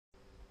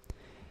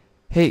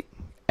Hey,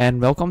 and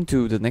welcome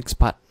to the next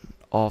part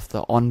of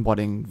the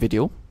onboarding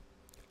video.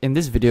 In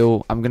this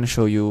video, I'm going to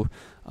show you,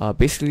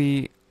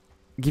 basically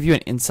give you an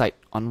insight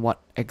on what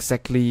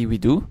exactly we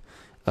do,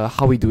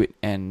 how we do it,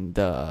 and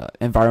the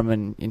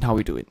environment in how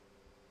we do it.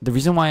 The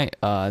reason why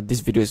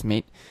this video is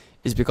made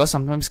is because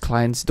sometimes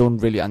clients don't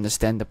really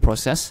understand the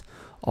process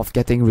of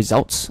getting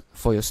results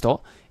for your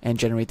store and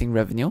generating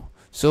revenue.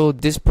 So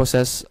this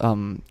process,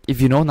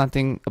 if you know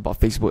nothing about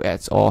Facebook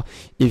ads, or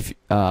if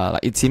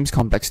it seems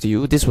complex to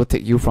you, this will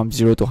take you from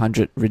 0 to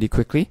 100 really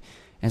quickly,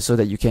 and so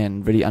that you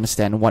can really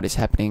understand what is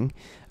happening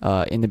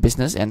in the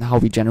business and how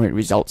we generate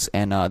results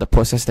and the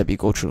process that we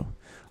go through.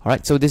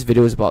 Alright, so this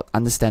video is about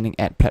understanding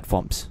ad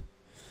platforms.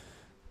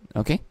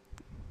 Okay,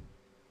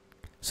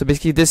 so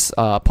basically this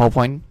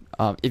PowerPoint,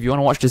 if you want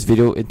to watch this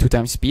video in 2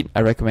 times speed,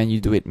 I recommend you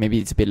do it. Maybe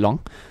it's a bit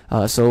long.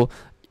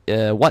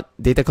 What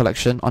data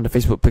collection on the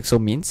Facebook pixel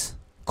means: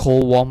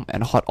 cold, warm,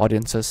 and hot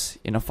audiences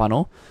in a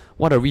funnel,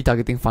 what a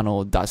retargeting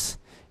funnel does,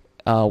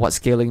 what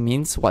scaling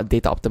means, what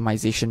data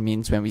optimization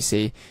means when we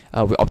say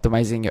we're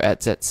optimizing your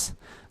ad sets,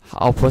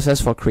 our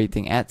process for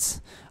creating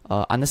ads,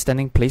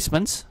 understanding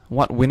placements,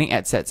 what winning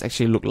ad sets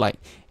actually look like,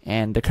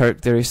 and the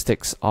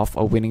characteristics of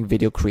a winning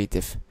video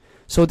creative.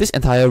 So this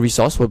entire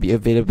resource will be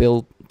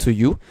available to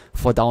you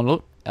for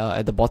download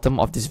at the bottom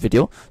of this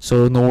video,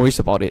 so no worries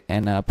about it,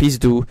 and please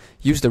do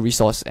use the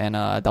resource and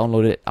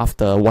download it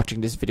after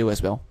watching this video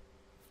as well.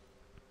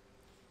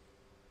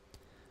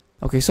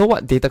 Okay, so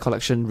what data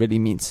collection really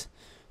means.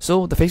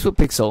 So the Facebook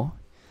pixel,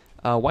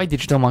 why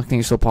digital marketing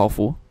is so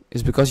powerful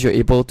is because you're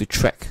able to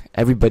track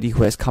everybody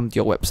who has come to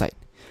your website.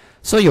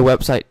 So your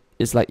website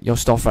is like your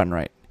storefront,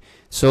 right?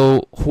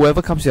 So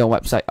whoever comes to your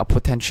website are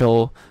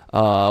potential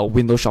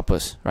window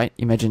shoppers, right?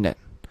 Imagine that.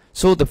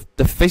 So the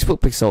Facebook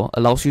pixel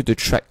allows you to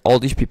track all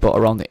these people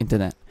around the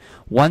internet.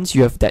 Once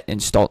you have that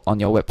installed on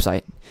your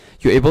website,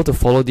 you're able to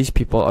follow these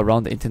people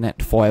around the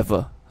internet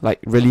forever, like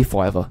really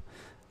forever.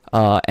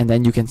 And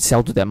then you can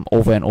sell to them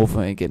over and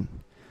over again.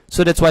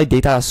 So that's why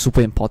data is super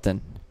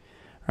important,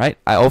 right?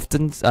 I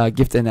often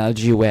give the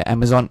analogy where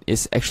Amazon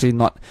is actually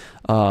not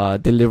a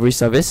delivery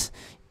service,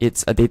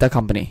 it's a data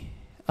company.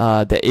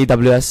 The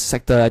AWS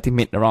sector, I think,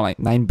 made around like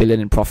 9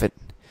 billion in profit,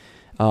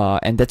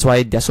 and that's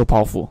why they're so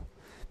powerful,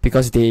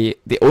 because they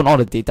own all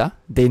the data,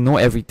 they know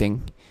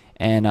everything,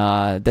 and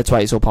that's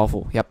why it's so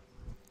powerful. Yep.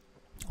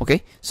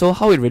 Okay, so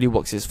how it really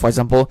works is, for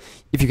example,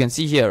 if you can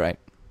see here, right,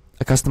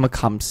 a customer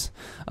comes,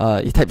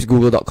 he types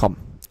google.com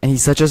and he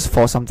searches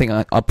for something,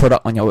 a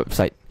product on your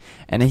website,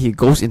 and then he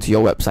goes into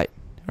your website,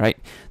 right?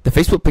 The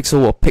Facebook pixel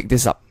will pick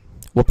this up,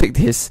 will pick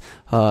his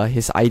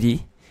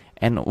ID,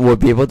 and will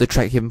be able to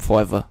track him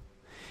forever.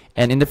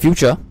 And in the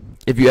future,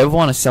 if you ever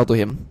want to sell to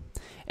him,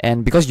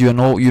 and because you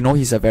know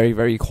he's a very,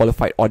 very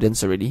qualified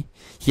audience already,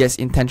 he has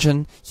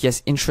intention, he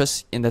has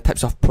interest in the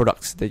types of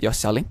products that you're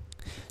selling,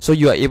 so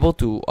you are able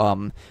to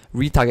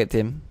retarget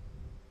him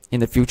in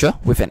the future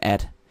with an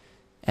ad.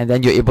 And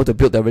then you're able to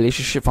build a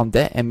relationship from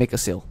there and make a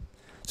sale.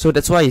 So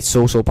that's why it's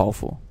so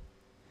powerful.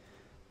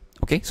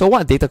 Okay, so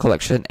what data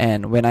collection,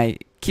 and when I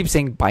keep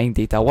saying buying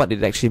data, what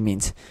it actually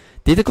means.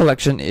 Data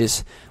collection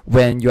is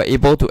when you're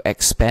able to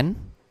expand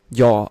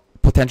your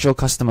potential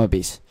customer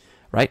base,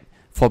 right?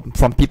 From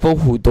people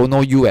who don't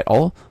know you at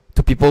all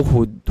to people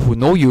who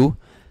know you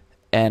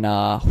and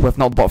who have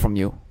not bought from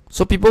you.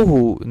 So people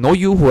who know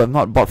you, who have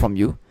not bought from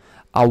you,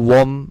 are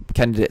warm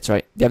candidates,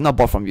 right? They have not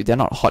bought from you. They're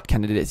not hot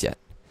candidates yet.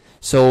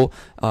 So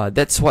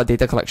that's what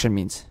data collection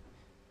means.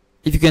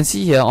 If you can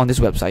see here on this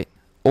website,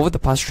 over the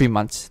past 3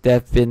 months, there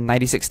have been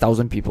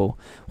 96,000 people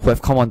who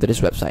have come onto this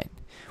website.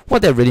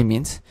 What that really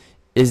means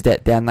is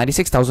that there are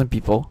 96,000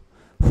 people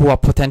who are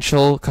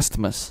potential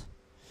customers,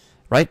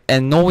 right?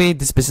 And no way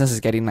this business is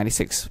getting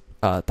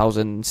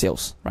 96,000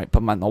 sales, right, per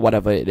month or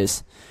whatever it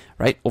is,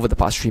 right, over the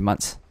past 3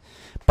 months.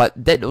 But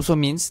that also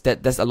means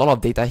that there's a lot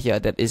of data here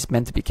that is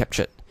meant to be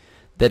captured.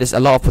 There is a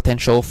lot of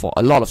potential for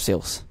a lot of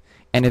sales.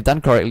 And if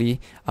done correctly,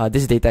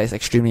 this data is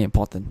extremely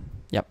important.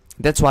 Yep.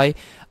 That's why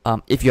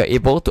if you're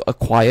able to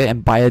acquire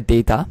and buy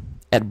data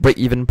at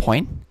break-even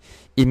point,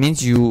 it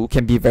means you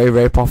can be very,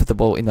 very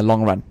profitable in the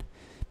long run.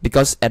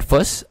 Because at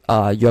first,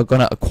 you're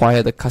going to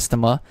acquire the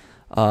customer,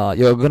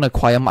 you're going to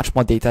acquire much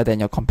more data than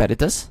your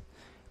competitors.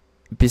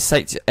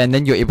 Besides, and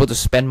then you're able to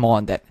spend more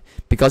on that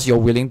because you're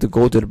willing to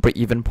go to the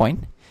break-even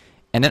point.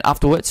 And then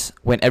afterwards,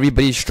 when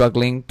everybody is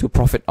struggling to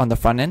profit on the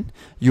front end,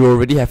 you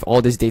already have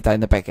all this data in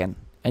the back end,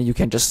 and you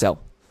can just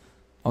sell.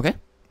 Okay?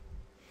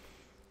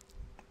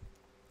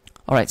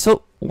 Alright,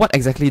 so what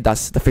exactly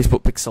does the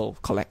Facebook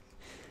pixel collect?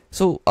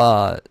 So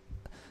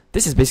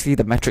this is basically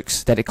the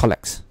metrics that it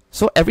collects.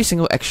 So every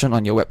single action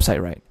on your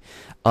website, right,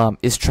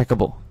 is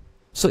trackable.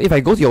 So if I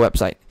go to your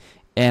website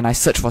and I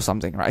search for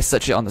something, right, I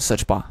search it on the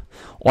search bar,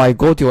 or I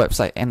go to your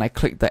website and I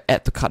click the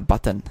add to cart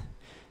button,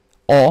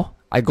 or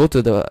I go to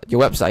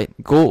your website,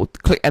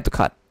 click add to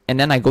cart, and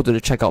then I go to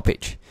the checkout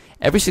page.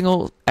 Every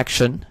single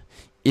action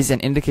is an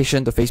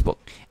indication to Facebook,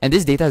 and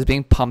this data is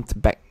being pumped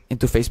back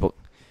into Facebook,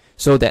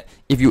 so that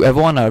if you ever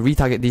want to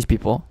retarget these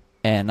people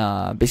and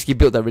basically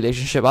build a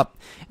relationship up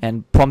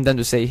and prompt them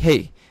to say,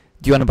 hey,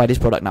 do you want to buy this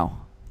product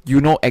now?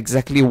 You know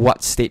exactly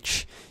what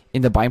stage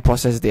in the buying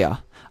process they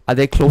are. Are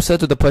they closer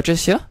to the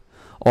purchase here?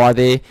 Or are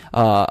they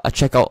a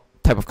checkout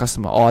type of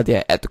customer? Or are they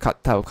an add to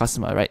cart type of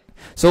customer, right?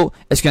 So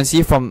as you can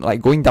see from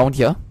like going down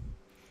here,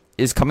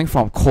 is coming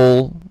from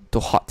cold to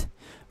hot,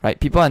 right?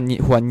 People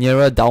who are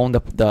nearer down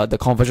the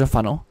conversion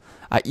funnel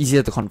are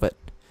easier to convert,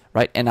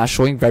 right? And are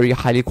showing very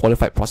highly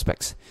qualified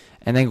prospects.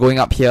 And then going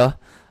up here,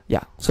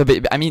 yeah. So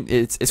I mean,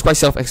 it's quite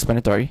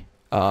self-explanatory.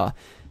 Yeah.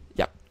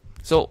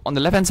 So on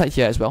the left hand side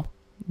here as well,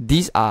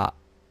 these are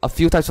a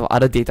few types of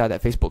other data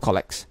that Facebook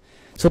collects.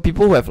 So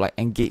people who have like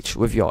engaged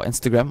with your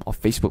Instagram or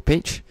Facebook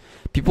page,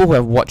 people who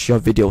have watched your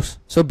videos.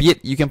 So be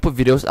it you can put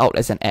videos out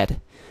as an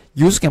ad,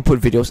 you also can put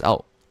videos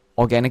out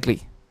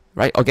organically,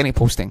 right? Organic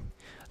posting,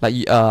 like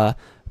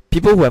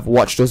people who have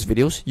watched those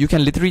videos, you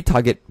can literally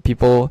target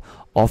people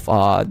of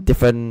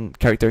different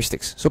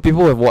characteristics. So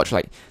people who have watched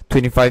like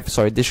 25,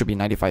 sorry, this should be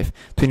 95,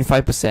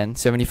 25%,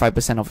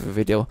 75% of your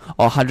video,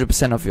 or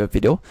 100% of your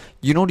video.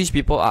 You know, these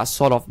people are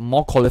sort of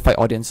more qualified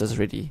audiences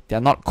already. They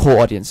are not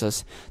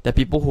co-audiences. They're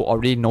people who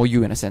already know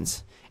you in a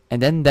sense. And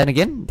then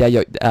again, they're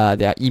your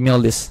their email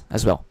list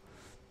as well.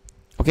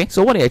 Okay,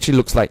 so what it actually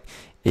looks like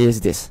is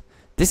this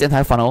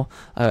entire funnel.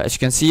 As you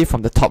can see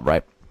from the top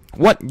right,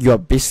 what you're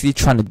basically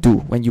trying to do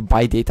when you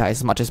buy data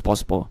as much as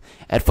possible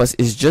at first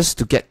is just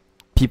to get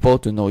people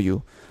to know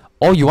you.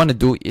 All you want to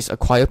do is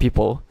acquire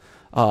people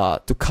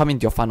to come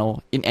into your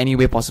funnel in any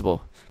way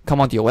possible.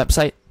 Come onto your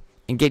website,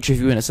 engage with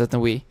you in a certain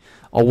way,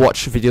 or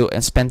watch video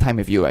and spend time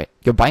with you, right?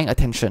 You're buying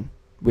attention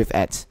with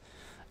ads.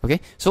 Okay,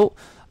 so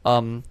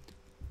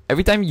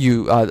every time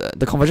you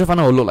the conversion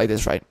funnel will look like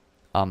this, right?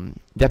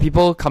 There are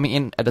people coming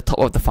in at the top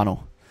of the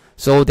funnel,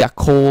 so they are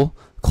cold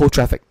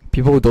traffic,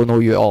 people who don't know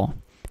you at all.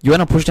 You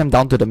want to push them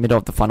down to the middle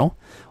of the funnel,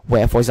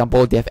 where, for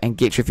example, they have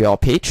engaged with your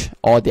page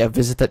or they have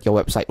visited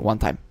your website one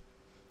time.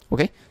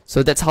 Okay,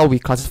 so that's how we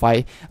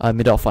classify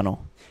middle of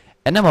funnel.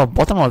 And then at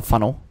bottom of the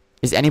funnel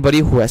is anybody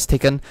who has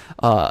taken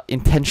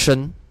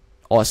intention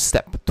or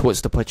step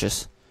towards the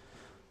purchase.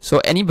 So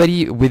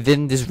anybody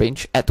within this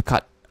range, add to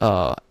cart,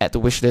 add to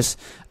wish list,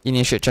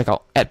 initiate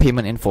checkout, add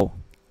payment info,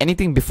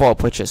 anything before a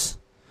purchase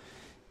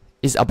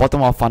is a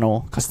bottom of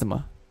funnel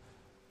customer.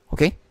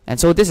 Okay, and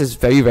so this is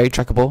very, very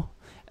trackable.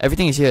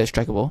 Everything is here is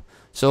trackable,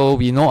 so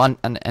we know and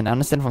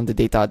understand from the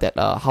data that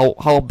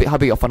how big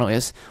your funnel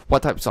is,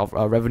 what types of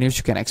revenues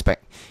you can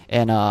expect,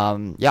 and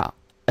yeah,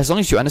 as long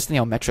as you understand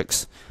your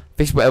metrics,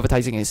 Facebook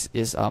advertising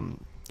is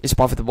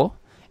profitable,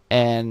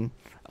 and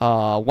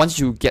once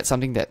you get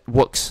something that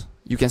works,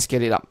 you can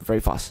scale it up very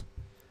fast.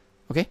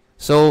 Okay,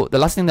 so the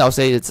last thing that I'll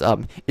say is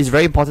it's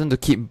very important to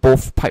keep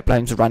both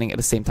pipelines running at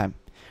the same time,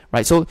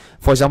 right? So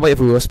for example, if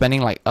we were spending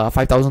like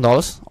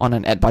 $5,000 on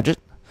an ad budget,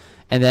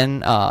 and then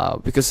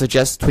we could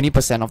suggest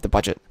 20% of the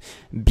budget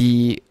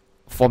be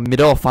for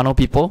middle of funnel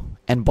people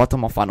and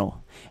bottom of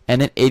funnel, and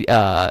then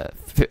the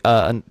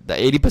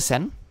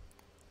 80%,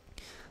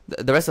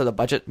 the rest of the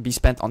budget be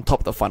spent on top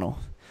of the funnel.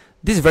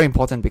 This is very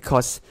important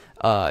because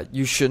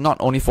you should not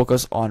only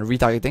focus on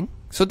retargeting.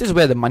 So this is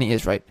where the money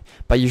is, right?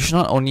 But you should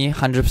not only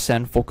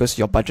 100% focus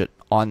your budget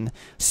on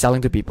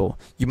selling to people.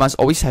 You must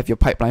always have your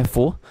pipeline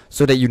full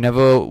so that you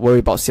never worry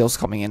about sales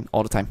coming in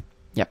all the time.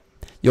 Yep,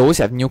 you always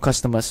have new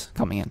customers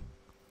coming in.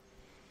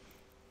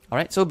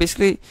 Alright, so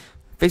basically,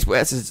 Facebook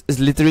ads is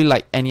literally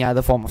like any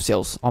other form of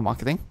sales or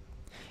marketing.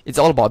 It's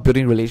all about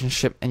building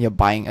relationship and you're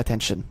buying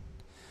attention,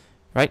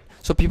 right?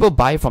 So people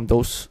buy from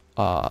those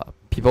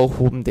people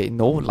whom they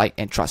know, like,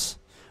 and trust,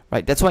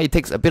 right? That's why it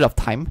takes a bit of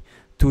time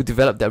to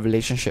develop that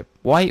relationship.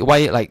 Why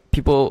like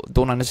people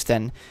don't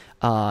understand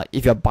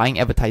if you're buying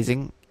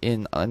advertising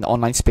in an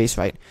online space,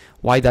 right?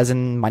 Why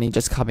doesn't money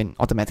just come in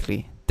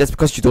automatically? That's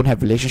because you don't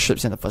have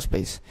relationships in the first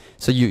place.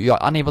 So you're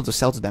unable to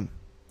sell to them.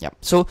 Yeah.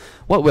 So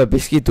what we're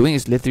basically doing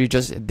is literally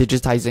just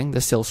digitizing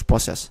the sales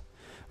process,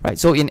 right?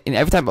 So in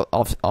every type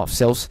of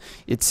sales,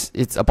 it's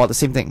about the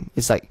same thing.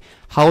 It's like,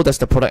 how does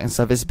the product and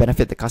service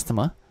benefit the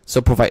customer?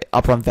 So provide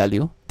upfront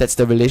value. That's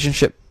the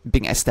relationship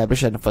being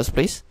established in the first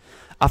place.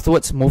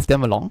 Afterwards, move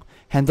them along,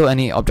 handle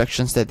any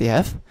objections that they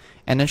have,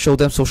 and then show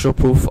them social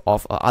proof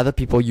of other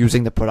people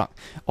using the product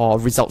or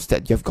results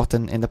that you've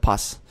gotten in the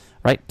past,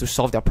 right? To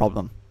solve their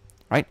problem,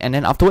 right? And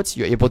then afterwards,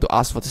 you're able to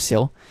ask for the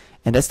sale,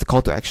 and that's the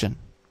call to action.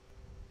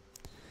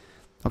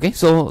 Okay,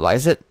 so like I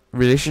said,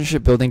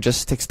 relationship building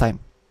just takes time.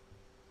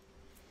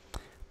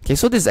 Okay,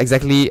 so this is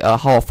exactly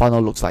how a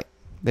funnel looks like.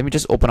 Let me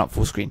just open up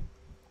full screen.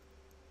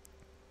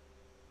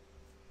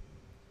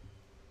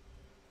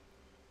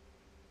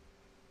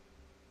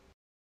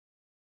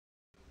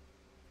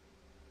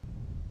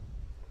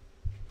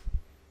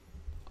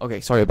 Okay,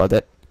 sorry about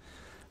that.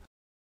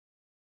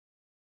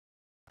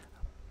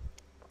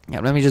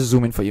 Yeah, let me just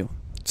zoom in for you.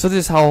 So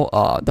this is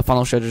how the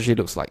funnel strategy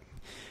looks like.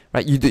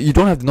 Right, you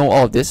don't have to know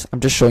all of this. I'm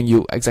just showing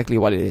you exactly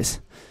what it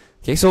is.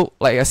 Okay, so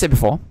like I said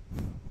before,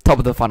 top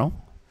of the funnel,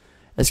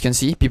 as you can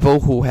see, people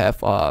who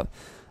have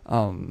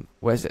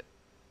where is it?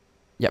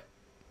 Yep,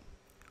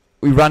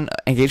 we run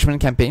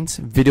engagement campaigns,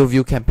 video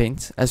view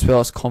campaigns, as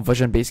well as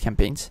conversion based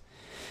campaigns.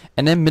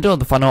 And then middle of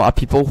the funnel are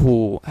people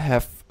who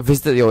have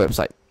visited your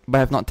website but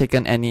have not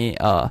taken any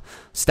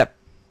step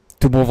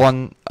to move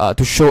on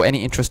to show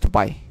any interest to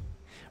buy,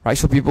 right?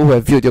 So people who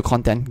have viewed your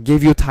content,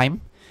 gave you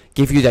time,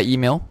 gave you their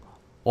email,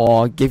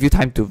 or gave you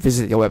time to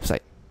visit your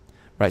website,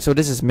 right? So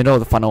this is middle of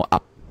the funnel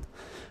up.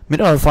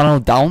 Middle of the funnel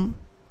down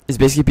is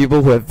basically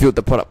people who have viewed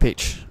the product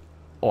page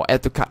or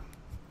add to cart.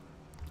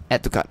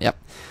 Add to cart, yep.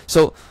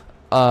 So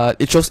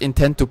it shows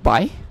intent to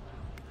buy,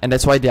 and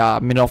that's why they are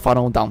middle of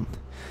funnel down.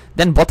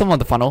 Then bottom of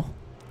the funnel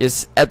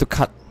is add to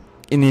cart,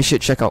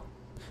 initiate checkout.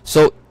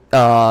 So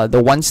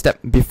the one step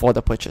before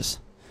the purchase.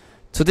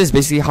 So this is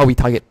basically how we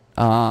target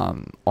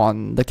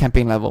on the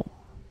campaign level.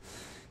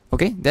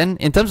 Okay, then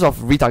in terms of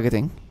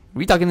retargeting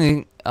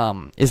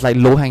is like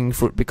low hanging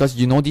fruit, because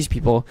you know these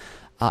people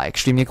are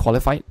extremely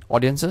qualified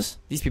audiences.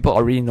 These people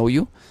already know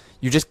you.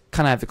 You just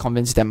kind of have to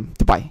convince them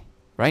to buy,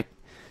 right?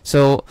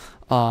 So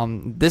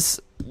this,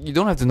 you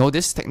don't have to know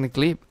this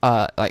technically,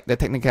 like the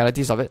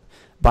technicalities of it,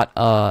 but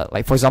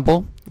like for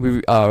example,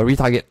 we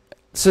retarget.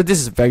 So this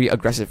is very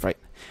aggressive, right?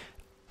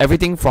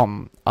 Everything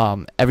from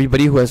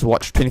everybody who has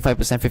watched 25%,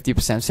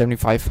 50%,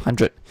 75,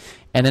 100,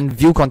 and then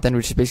view content,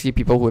 which is basically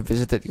people who have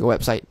visited your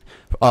website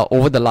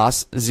over the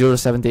last 0 to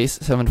 7 days,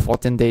 7 to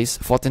 14 days,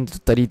 14 to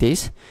 30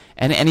 days,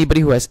 and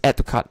anybody who has add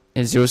to cart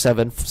in 0,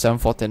 7, 7,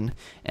 14.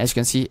 As you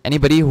can see,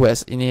 anybody who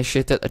has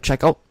initiated a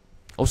checkout,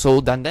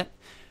 also done that,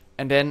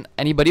 and then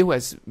anybody who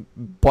has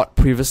bought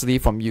previously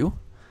from you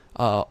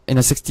in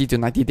a 60 to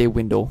 90 day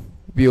window,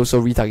 we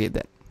also retarget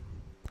that.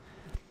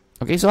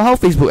 Okay, so how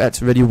Facebook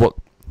ads really work?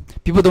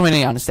 People don't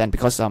really understand,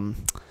 because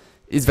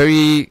it's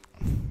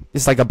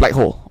like a black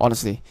hole,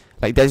 honestly.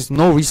 Like there's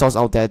no resource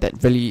out there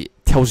that really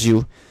tells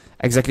you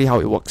exactly how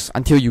it works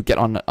until you get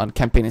on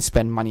campaign and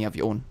spend money of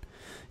your own.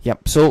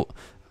 Yep. So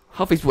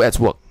how Facebook ads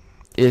work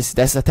is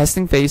there's a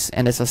testing phase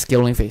and there's a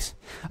scaling phase.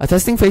 A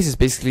testing phase is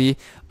basically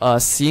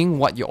seeing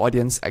what your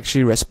audience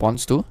actually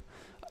responds to,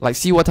 like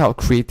see what type of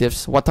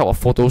creatives, what type of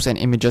photos and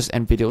images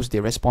and videos they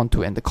respond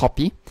to, and the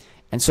copy.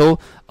 And so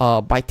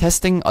by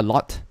testing a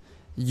lot,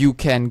 you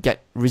can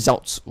get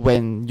results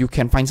when you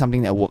can find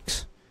something that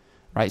works,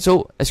 right?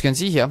 So as you can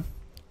see here,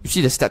 you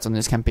see the stats on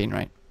this campaign,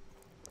 right?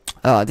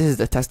 This is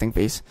the testing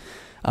phase.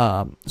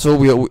 So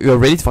we are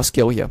ready for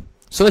scale here.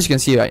 So as you can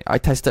see, right, I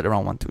tested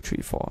around 1, 2,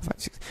 3, 4, 5,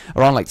 6,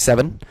 around like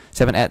seven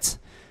ads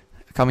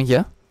coming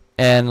here,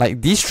 and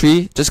like these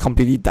 3 just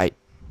completely died,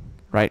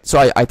 right?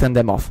 So I turned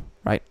them off,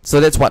 right? So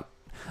that's what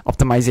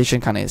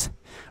optimization kind of is,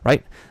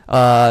 right?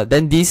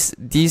 Then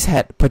these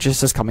had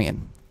purchases coming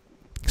in.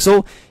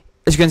 So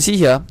as you can see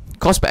here,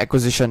 cost per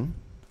acquisition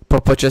per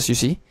purchase, you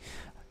see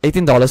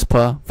 $18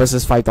 per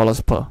versus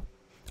 $5 per.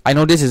 I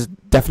know this is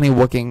definitely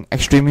working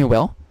extremely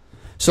well.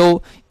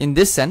 So in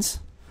this sense,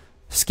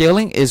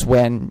 scaling is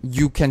when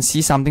you can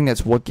see something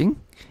that's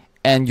working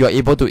and you're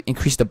able to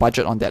increase the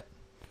budget on that,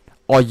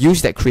 or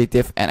use that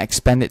creative and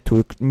expand it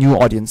to new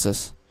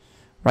audiences,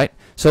 right?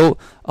 So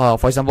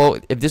for example,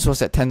 if this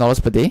was at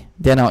 $10 per day,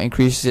 then I'll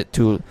increase it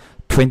to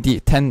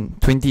 10,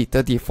 20,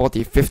 30,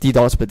 40,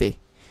 $50 per day,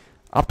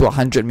 up to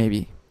 100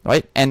 maybe,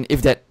 right? And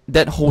if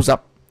that holds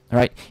up,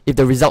 right, if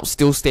the results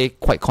still stay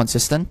quite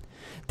consistent,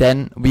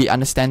 then we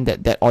understand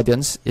that that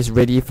audience is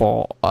ready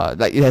for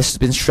like it has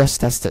been stress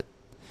tested.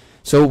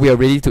 So we are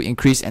ready to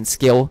increase and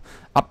scale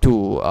up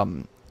to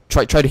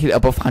try to hit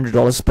above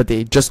 $100 per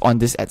day just on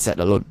this ad set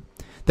alone.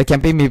 The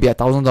campaign may be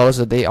 $1,000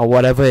 a day or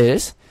whatever it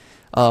is.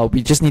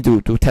 We just need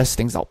to test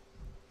things out,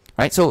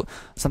 right? So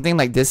something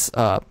like this,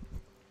 $18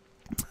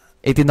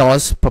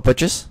 per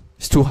purchase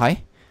is too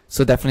high.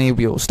 So definitely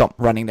we'll stop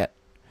running that.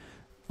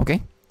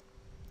 Okay.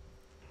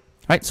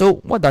 Right. So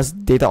what does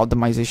data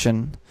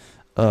optimization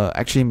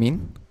actually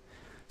mean?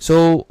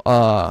 So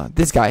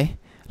this guy,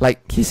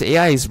 like his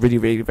AI is really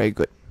very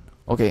good.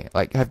 Okay,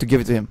 like I have to give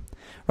it to him,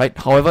 right?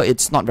 However,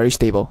 it's not very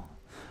stable.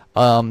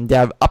 There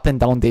are up and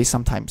down days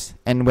sometimes,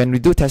 and when we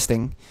do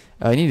testing,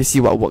 I need to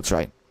see what works,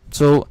 right?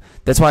 So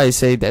that's why I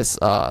say there's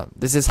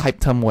this is hype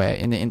term where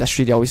in the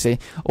industry they always say,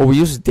 oh, we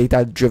use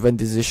data-driven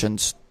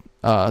decisions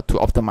to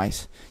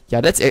optimize. Yeah,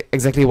 that's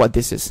exactly what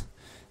this is.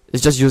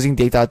 It's just using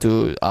data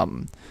to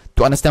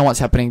understand what's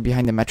happening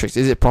behind the metrics.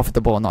 Is it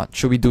profitable or not?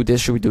 Should we do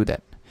this? Should we do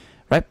that?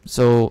 Right?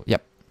 So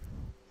yep.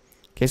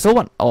 Okay, so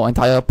what our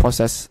entire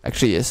process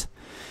actually is,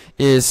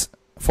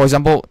 for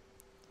example,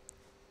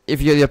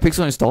 if you have your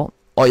pixel installed,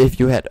 or if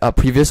you had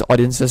previous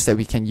audiences that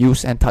we can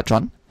use and touch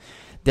on,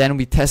 then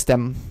we test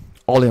them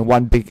all in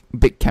one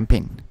big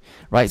campaign,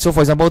 right? So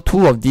for example,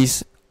 2 of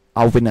these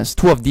are winners.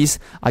 2 of these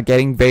are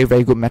getting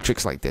very good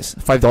metrics like this,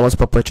 $5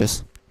 per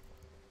purchase,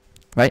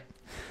 right?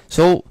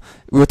 So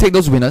we will take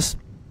those winners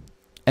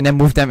and then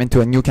move them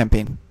into a new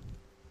campaign.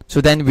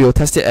 So then we will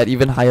test it at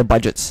even higher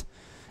budgets,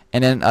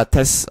 and then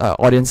test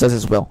audiences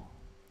as well.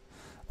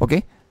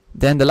 Okay.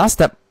 Then the last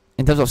step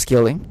in terms of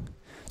scaling.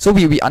 So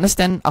we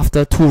understand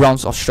after 2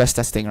 rounds of stress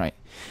testing, right,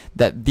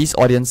 that these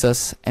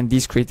audiences and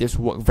these creatives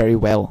work very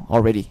well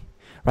already,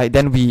 right?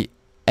 Then we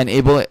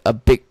enable a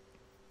big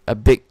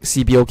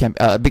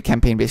CBO big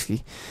campaign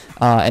basically,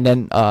 and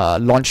then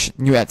launch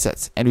new ad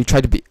sets, and we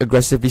try to be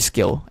aggressively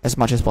scale as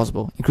much as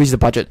possible, increase the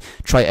budget,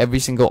 try every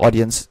single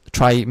audience,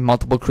 try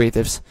multiple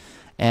creatives,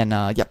 And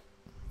yep,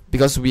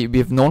 because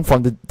we've known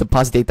from the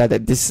past data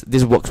that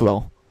this works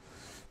well.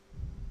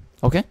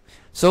 Okay,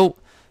 so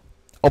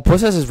our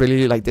process is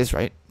really like this,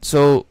 right?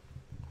 So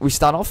we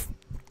start off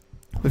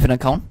with an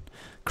account,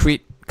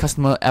 create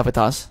customer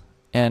avatars,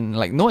 and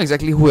like know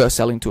exactly who you're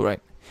selling to,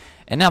 right?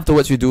 And then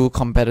afterwards we do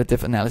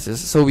competitive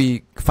analysis. So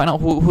we find out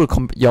who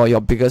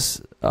your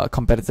biggest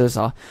competitors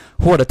are,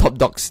 who are the top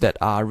dogs that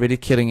are really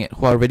killing it,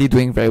 who are really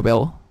doing very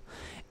well,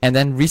 and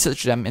then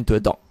research them into a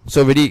doc.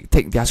 So really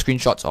take their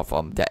screenshots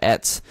of their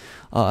ads,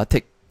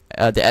 take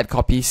the ad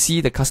copy,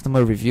 see the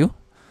customer review.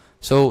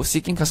 So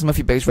seeking customer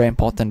feedback is very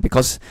important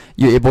because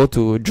you're able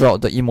to draw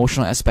out the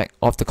emotional aspect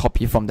of the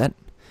copy from that.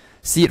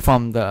 See it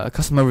from the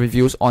customer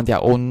reviews on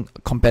their own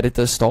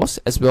competitor stores,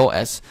 as well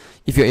as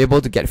if you're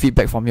able to get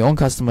feedback from your own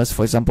customers,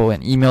 for example,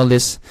 an email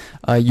list,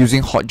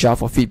 using Hotjar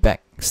for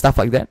feedback, stuff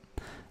like that.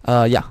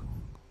 Yeah.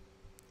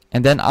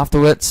 And then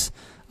afterwards,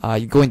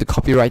 you go into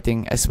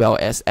copywriting as well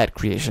as ad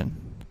creation.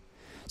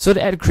 So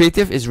the ad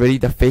creative is really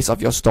the face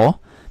of your store,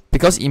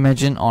 because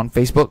imagine on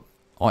Facebook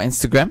or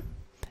Instagram,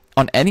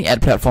 on any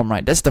ad platform,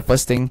 right? That's the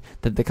first thing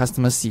that the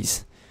customer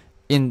sees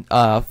in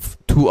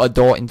to a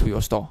door into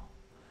your store.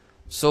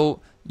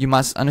 So you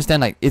must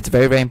understand, like, it's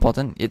very, very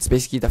important. It's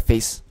basically the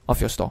face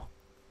of your store.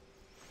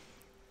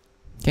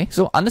 Okay,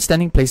 so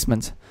understanding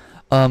placement.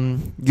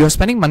 You're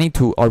spending money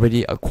to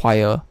already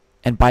acquire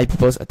and buy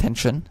people's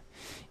attention.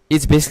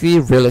 It's basically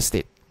real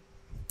estate,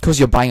 because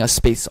you're buying a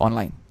space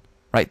online,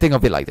 right? Think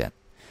of it like that.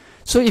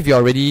 So if you're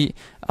already,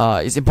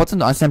 it's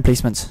important to understand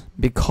placements,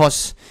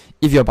 because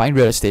if you're buying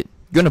real estate,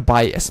 you're gonna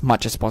buy as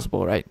much as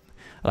possible, right?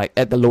 Like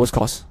at the lowest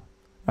cost,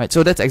 right?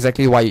 So that's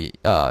exactly why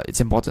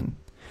it's important.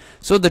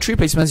 So the 3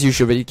 placements you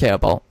should really care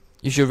about.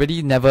 You should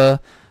really never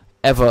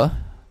ever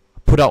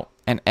put out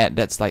an ad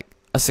that's like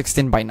a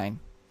 16:9,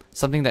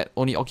 something that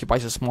only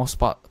occupies a small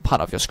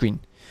part of your screen.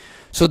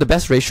 So the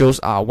best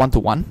ratios are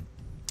 1:1,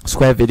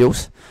 square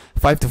videos,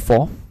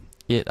 5:4,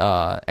 it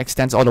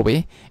extends all the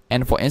way,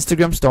 and for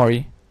Instagram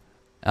story,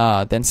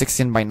 then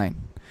 16:9.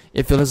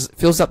 It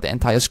fills up the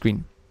entire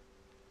screen.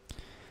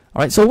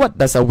 Alright, so what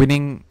does a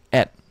winning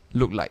ad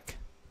look like?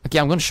 Okay,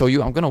 I'm going to show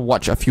you. I'm going to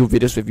watch a few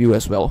videos with you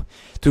as well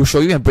to show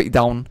you and break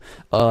down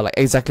like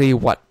exactly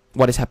what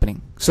is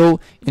happening.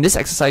 So in this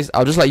exercise,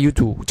 I'll just like you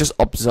to just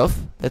observe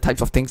the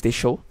types of things they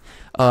show,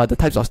 the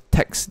types of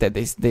text that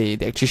they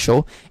actually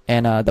show,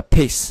 and the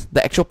pace,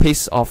 the actual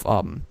pace of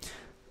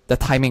the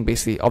timing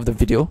basically of the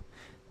video.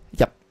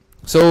 Yep.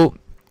 So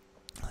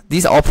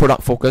these are all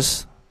product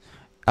focused.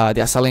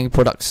 They are selling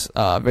products,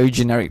 very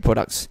generic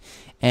products,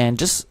 and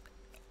just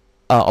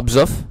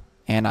observe.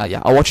 And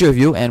yeah, I'll watch it with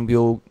you, and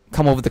we'll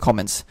come over the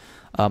comments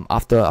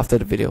after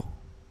the video.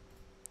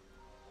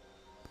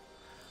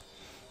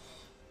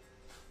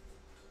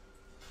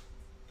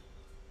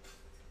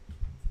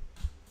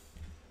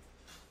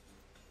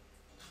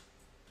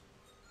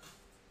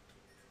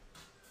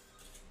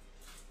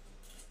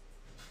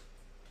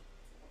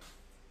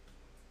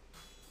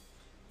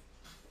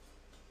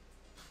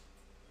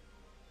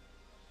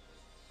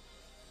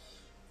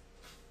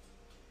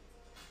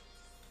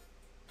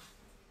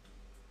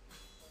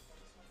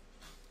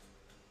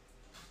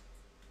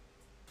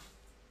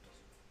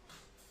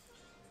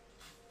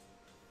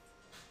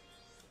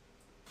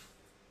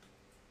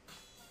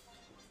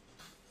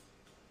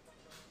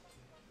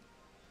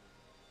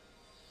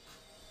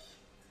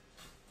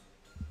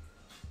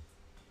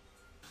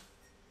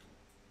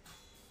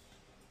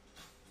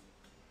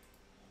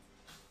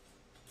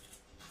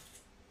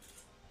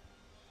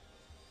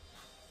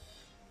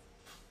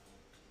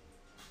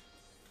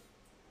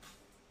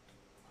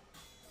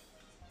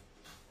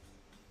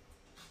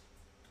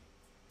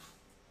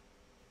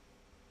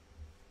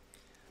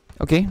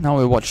 Okay, now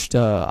we'll watch the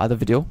other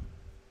video.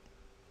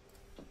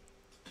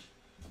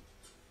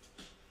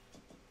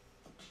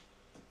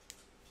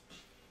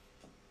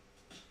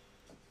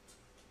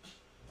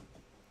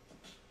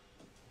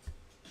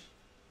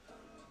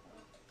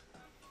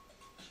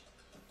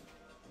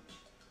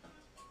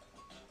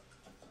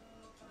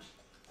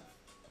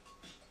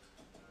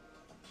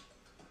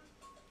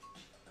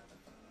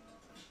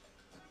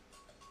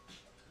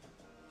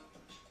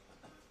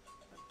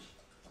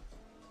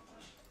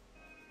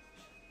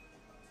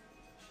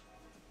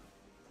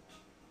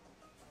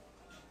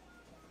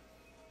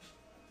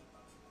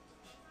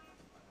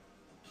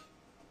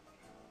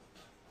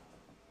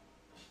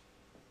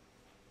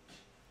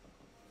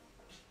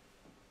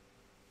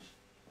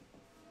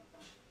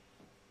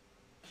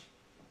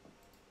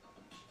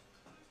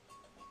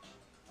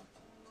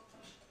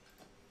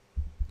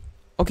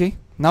 Okay,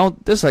 now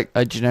there's like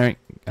a generic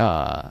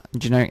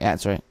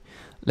ads, right?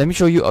 Let me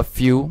show you a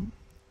few.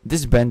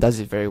 This brand does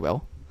it very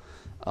well.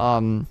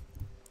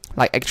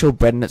 Like actual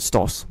branded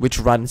stores which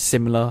run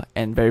similar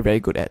and very, very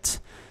good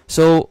ads.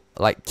 So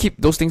like keep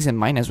those things in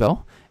mind as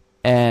well,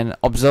 and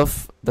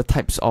observe the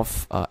types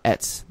of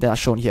ads that are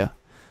shown here.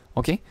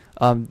 Okay,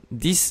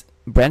 these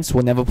brands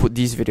will never put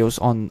these videos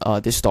on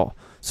this store.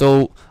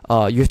 So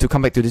you have to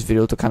come back to this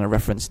video to kind of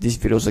reference these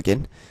videos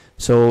again.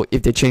 So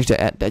if they change the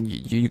ad, then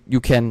you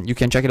can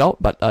check it out.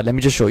 But let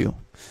me just show you.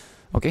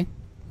 Okay,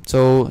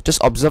 So just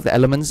observe the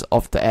elements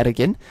of the ad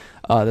again,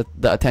 the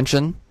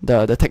attention,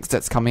 the text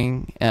that's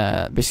coming,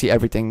 basically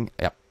everything.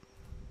 Yep.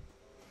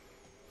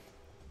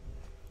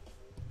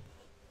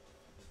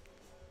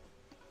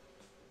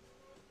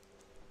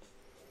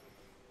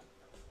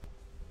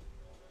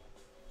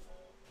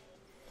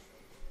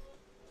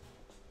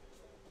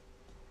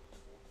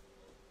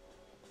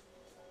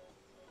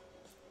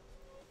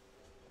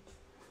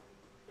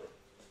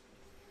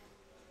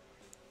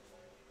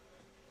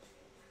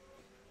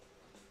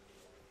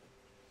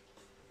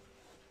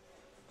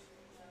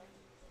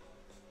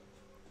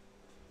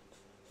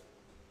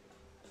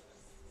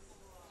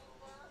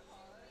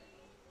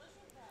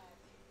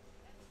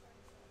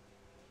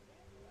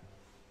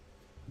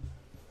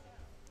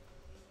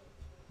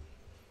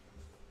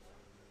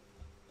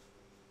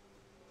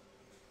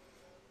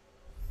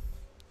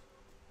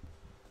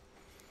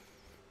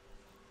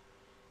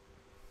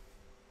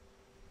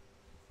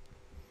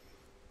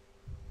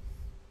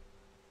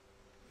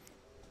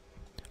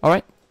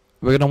 Alright,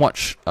 we're gonna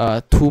watch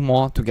two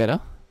more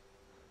together.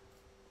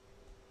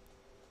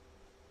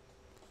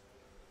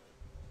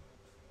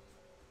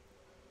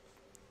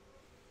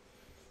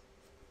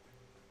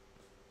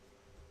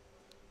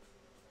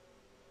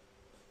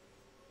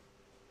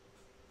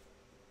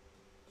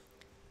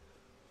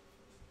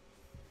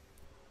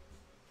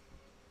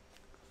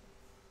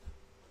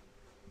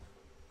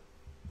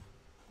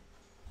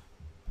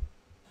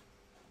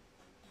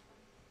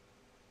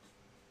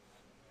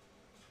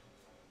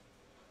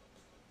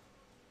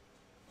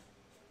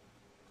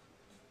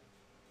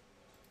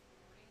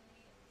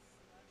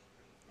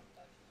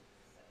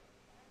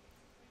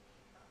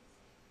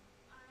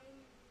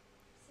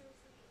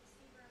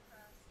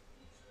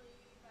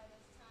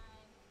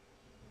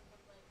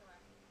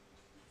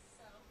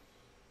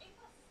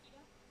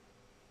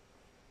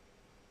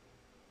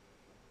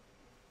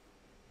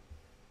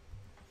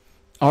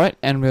 Alright,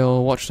 and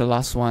we'll watch the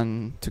last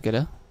one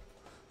together.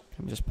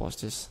 Let me just pause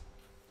this.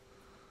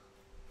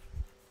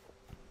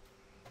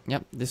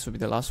 Yep, this will be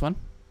the last one.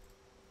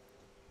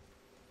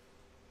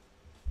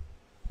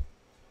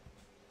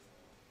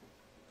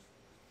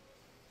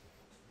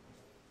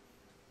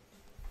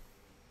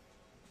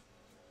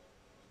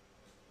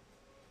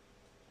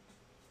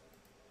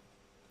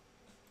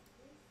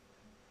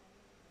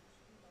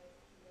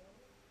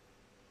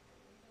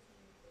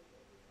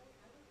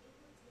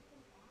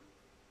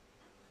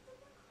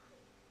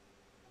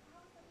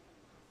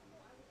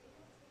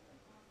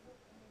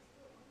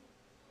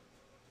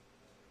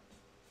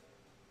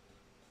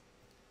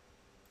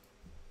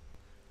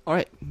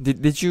 Alright,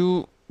 did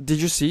you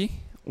see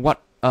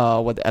what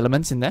were the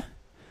elements in there?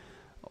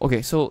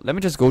 Okay, so let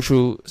me just go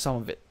through some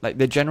of it. Like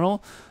the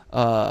general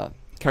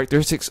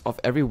characteristics of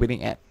every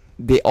winning ad,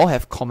 they all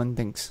have common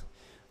things.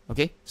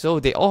 Okay,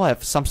 so they all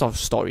have some sort of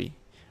story,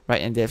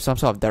 right? And they have some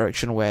sort of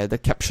direction where the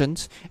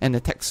captions and the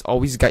text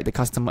always guide the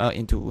customer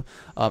into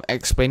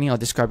explaining or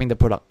describing the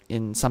product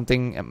in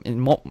something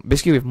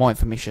basically with more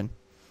information.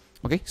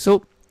 Okay,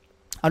 so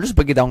I'll just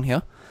break it down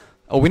here.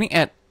 A winning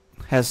ad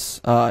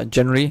has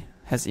generally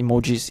has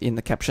emojis in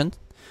the caption.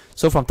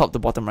 So from top to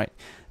bottom, right,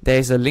 there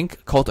is a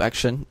link call to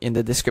action in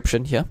the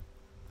description here.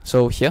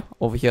 So here,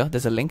 over here,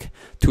 there's a link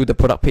to the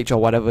product page or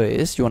whatever it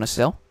is you want to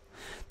sell.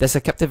 There's a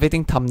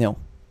captivating thumbnail,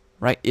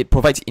 right? It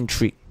provides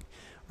intrigue,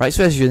 right?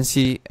 So as you can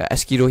see,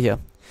 Eskido here,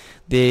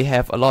 they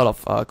have a lot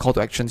of call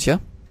to actions here,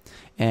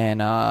 and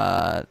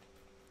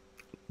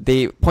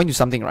they point to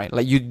something, right?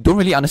 Like you don't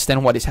really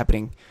understand what is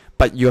happening,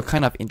 but you're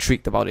kind of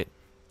intrigued about it,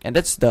 and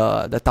that's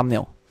the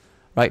thumbnail,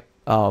 right?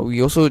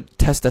 We also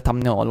test the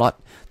thumbnail a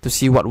lot to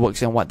see what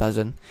works and what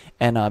doesn't.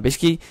 And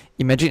basically,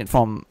 imagine it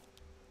from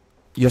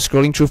you're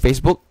scrolling through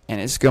Facebook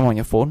and it's going on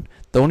your phone.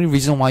 The only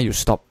reason why you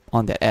stop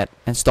on that ad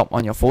and stop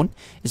on your phone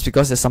is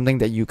because there's something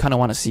that you kind of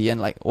want to see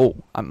and like, oh,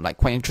 I'm like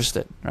quite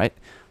interested, right?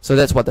 So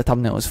that's what the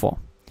thumbnail is for,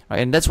 right?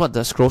 And that's what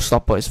the scroll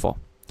stopper is for.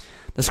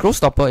 The scroll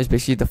stopper is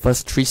basically the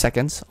first 3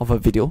 seconds of a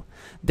video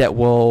that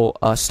will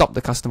stop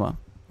the customer,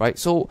 right?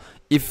 So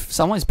if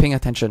someone is paying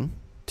attention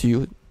to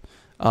you,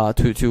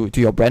 to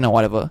your brand or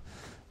whatever,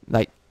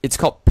 like it's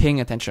called paying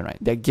attention, right?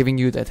 They're giving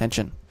you the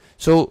attention.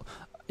 So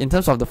in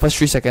terms of the first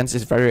 3 seconds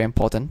is very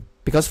important,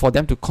 because for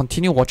them to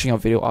continue watching your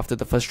video after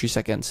the first 3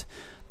 seconds,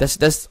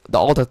 that's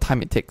all the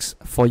time it takes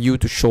for you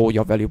to show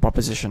your value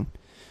proposition.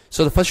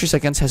 So the first 3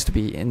 seconds has to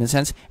be, in a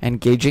sense,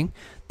 engaging.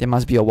 There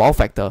must be a wow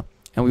factor,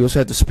 and we also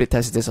have to split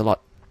test this a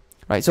lot,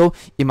 right? So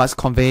it must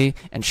convey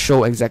and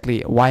show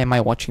exactly why am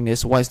I watching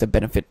this, what is the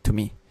benefit to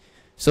me.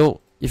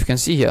 So if you can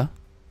see here,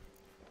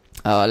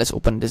 let's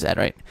open this ad,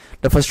 right?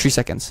 The first 3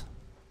 seconds,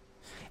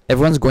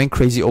 everyone's going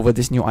crazy over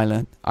this new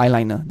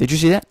eyeliner. Did you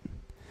see that?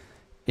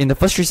 In the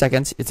first 3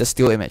 seconds, it's a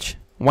still image.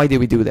 Why did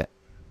we do that?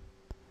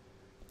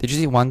 Did you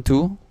see 1,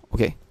 2?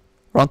 Okay,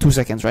 around 2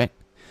 seconds, right?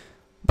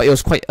 But it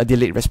was quite a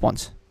delayed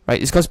response,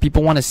 right? It's because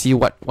people want to see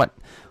why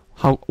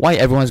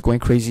everyone's going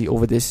crazy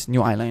over this new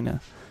eyeliner.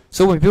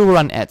 So when people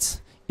run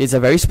ads, it's a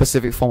very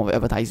specific form of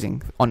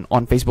advertising on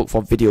Facebook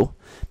for video,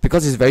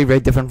 because it's very, very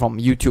different from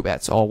YouTube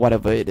ads or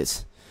whatever it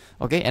is.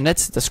 Okay, and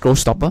that's the scroll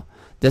stopper.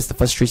 That's the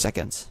first 3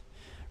 seconds,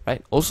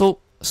 right? Also,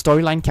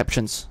 storyline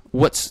captions,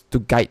 words to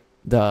guide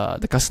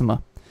the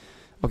customer.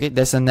 Okay,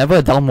 there's a never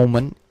a dull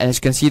moment, and as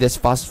you can see, there's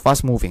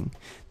fast moving.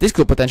 This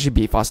could potentially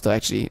be faster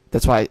actually.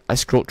 That's why I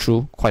scrolled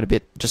through quite a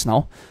bit just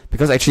now,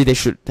 because actually they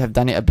should have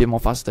done it a bit more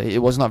faster.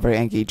 It was not very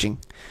engaging,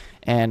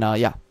 and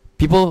yeah,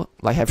 people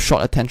like have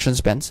short attention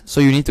spans,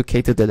 so you need to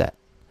cater to that.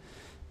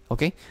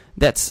 Okay,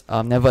 that's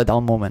never a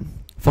dull moment.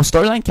 For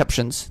storyline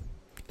captions,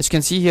 as you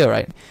can see here,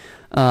 right?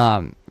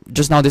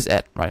 Just now this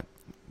ad, right?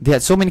 They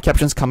had so many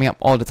captions coming up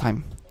all the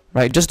time,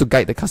 right? Just to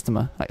guide the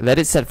customer. Like, let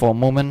it set for a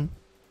moment.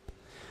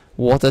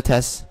 Water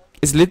test.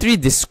 It's literally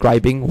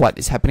describing what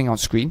is happening on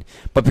screen,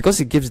 but because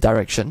it gives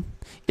direction,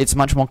 it's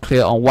much more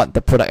clear on what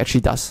the product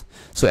actually does.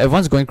 So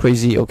everyone's going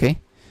crazy, okay?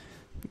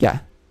 Yeah.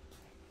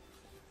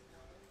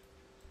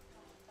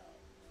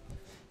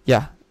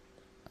 Yeah.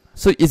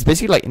 So it's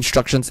basically like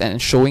instructions and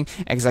showing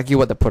exactly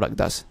what the product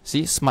does.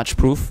 See, smudge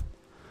proof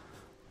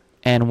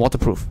and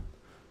waterproof.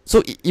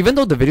 So even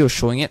though the video is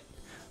showing it,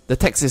 the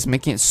text is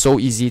making it so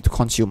easy to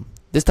consume.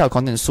 This type of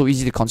content is so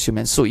easy to consume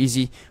and so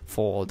easy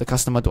for the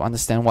customer to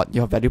understand what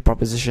your value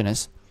proposition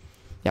is.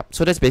 Yep,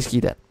 so that's basically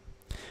that.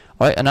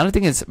 Alright, another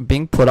thing is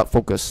being product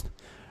focused.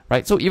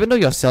 Right, so even though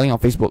you're selling on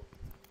Facebook,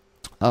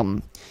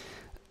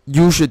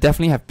 you should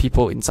definitely have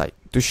people inside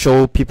to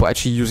show people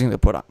actually using the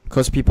product,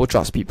 because people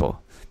trust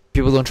people.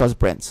 People don't trust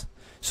brands.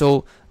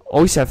 So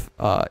always have,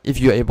 if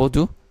you're able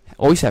to,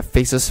 always have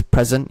faces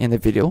present in the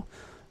video,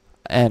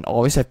 and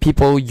always have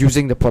people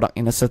using the product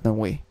in a certain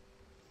way.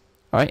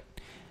 Alright.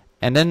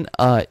 And then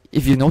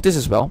if you notice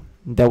as well,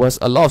 there was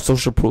a lot of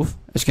social proof.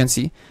 As you can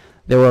see,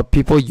 there were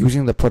people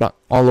using the product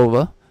all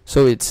over.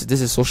 So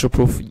this is social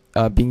proof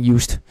being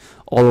used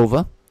all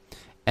over.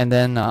 And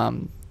then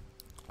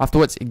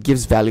afterwards, it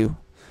gives value.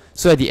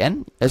 So at the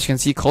end, as you can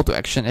see, call to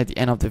action at the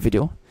end of the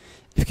video.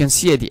 If you can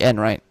see at the end,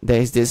 right, there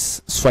is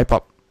this swipe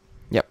up.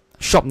 Yep,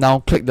 shop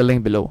now, click the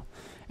link below.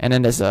 And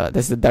then there's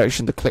the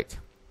direction to click.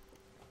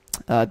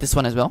 This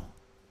one as well.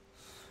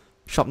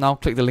 Shop now,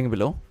 click the link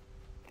below.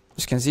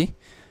 As you can see.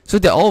 So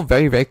they're all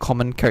very, very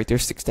common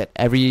characteristics that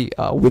every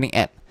winning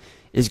ad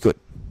is good.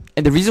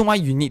 And the reason why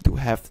you need to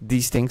have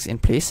these things in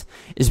place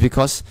is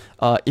because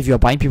if you're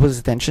buying people's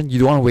attention, you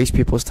don't want to waste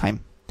people's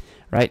time,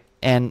 right?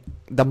 And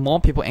the more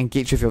people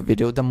engage with your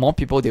video, the more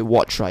people they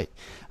watch, right?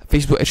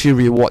 Facebook actually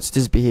rewards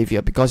this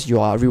behavior because you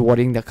are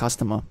rewarding the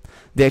customer.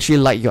 They actually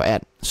like your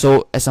ad.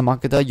 So as a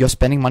marketer, you're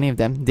spending money with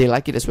them. They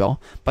like it as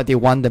well, but they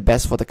want the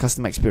best for the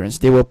customer experience.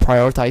 They will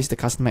prioritize the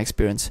customer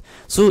experience.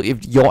 So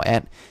if your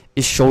ad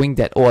is showing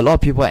that, oh, a lot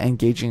of people are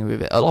engaging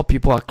with it, a lot of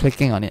people are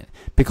clicking on it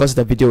because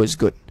the video is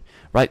good,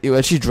 right? It will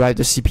actually drive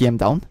the CPM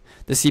down.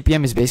 The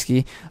CPM is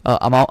basically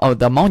the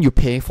amount you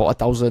pay for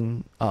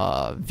 1,000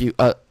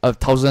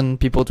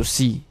 people to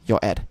see your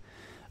ad.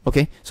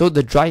 Okay, so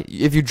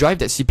if you drive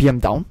that CPM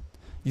down,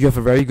 you have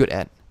a very good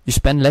ad. You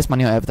spend less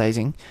money on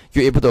advertising.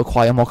 You're able to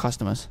acquire more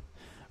customers,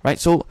 right?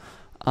 So,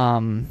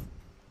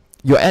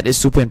 your ad is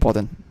super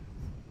important.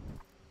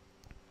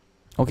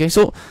 Okay,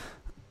 so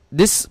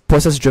this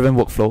process-driven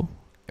workflow,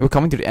 we're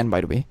coming to the end,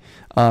 by the way,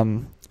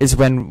 is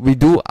when we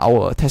do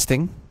our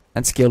testing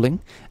and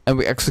scaling, and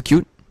we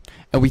execute,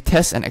 and we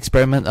test and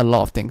experiment a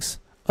lot of things.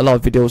 A lot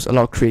of videos, a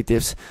lot of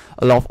creatives,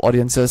 a lot of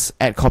audiences,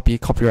 ad copy,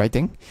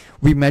 copywriting.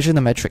 We measure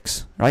the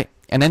metrics, right?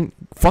 And then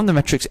from the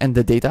metrics and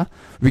the data,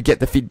 we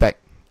get the feedback,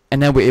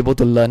 and then we're able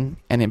to learn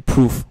and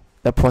improve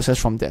the process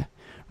from there,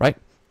 right?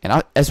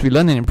 And as we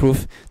learn and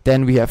improve,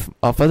 then we have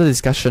a further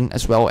discussion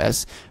as well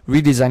as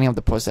redesigning of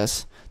the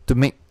process to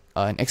make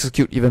and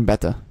execute even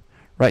better,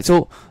 right?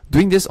 So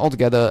doing this all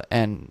together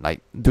and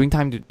like doing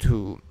time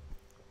to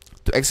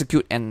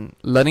execute and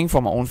learning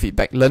from our own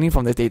feedback, learning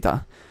from the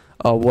data,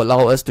 will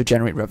allow us to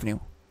generate revenue,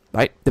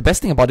 right? The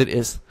best thing about it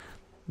is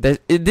that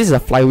this is a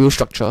flywheel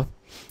structure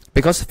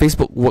because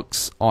Facebook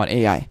works on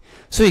AI,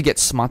 so it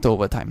gets smarter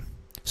over time.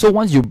 So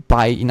once you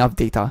buy enough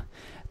data,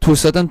 to a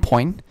certain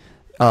point,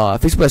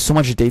 Facebook has so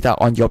much data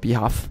on your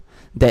behalf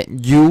that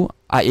you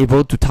are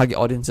able to target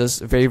audiences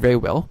very, very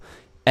well,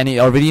 and it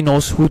already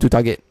knows who to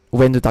target,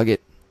 when to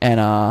target,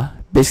 and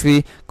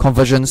basically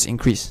conversions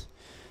increase.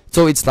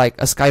 So it's like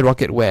a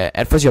skyrocket where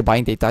at first you're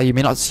buying data, you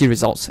may not see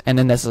results, and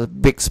then there's a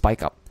big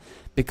spike up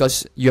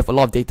because you have a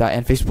lot of data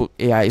and Facebook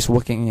AI is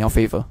working in your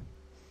favor.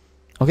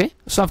 Okay,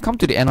 so I've come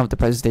to the end of the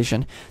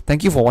presentation.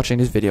 Thank you for watching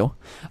this video.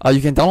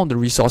 You can download the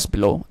resource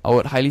below. I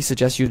would highly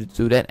suggest you to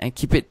do that and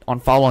keep it on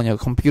file on your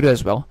computer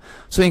as well.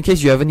 So in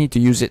case you ever need to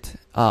use it,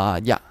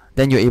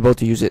 then you're able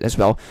to use it as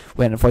well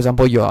when, for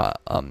example, you are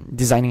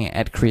designing an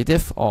ad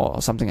creative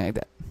or something like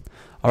that.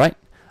 Alright,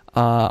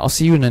 I'll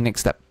see you in the next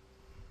step.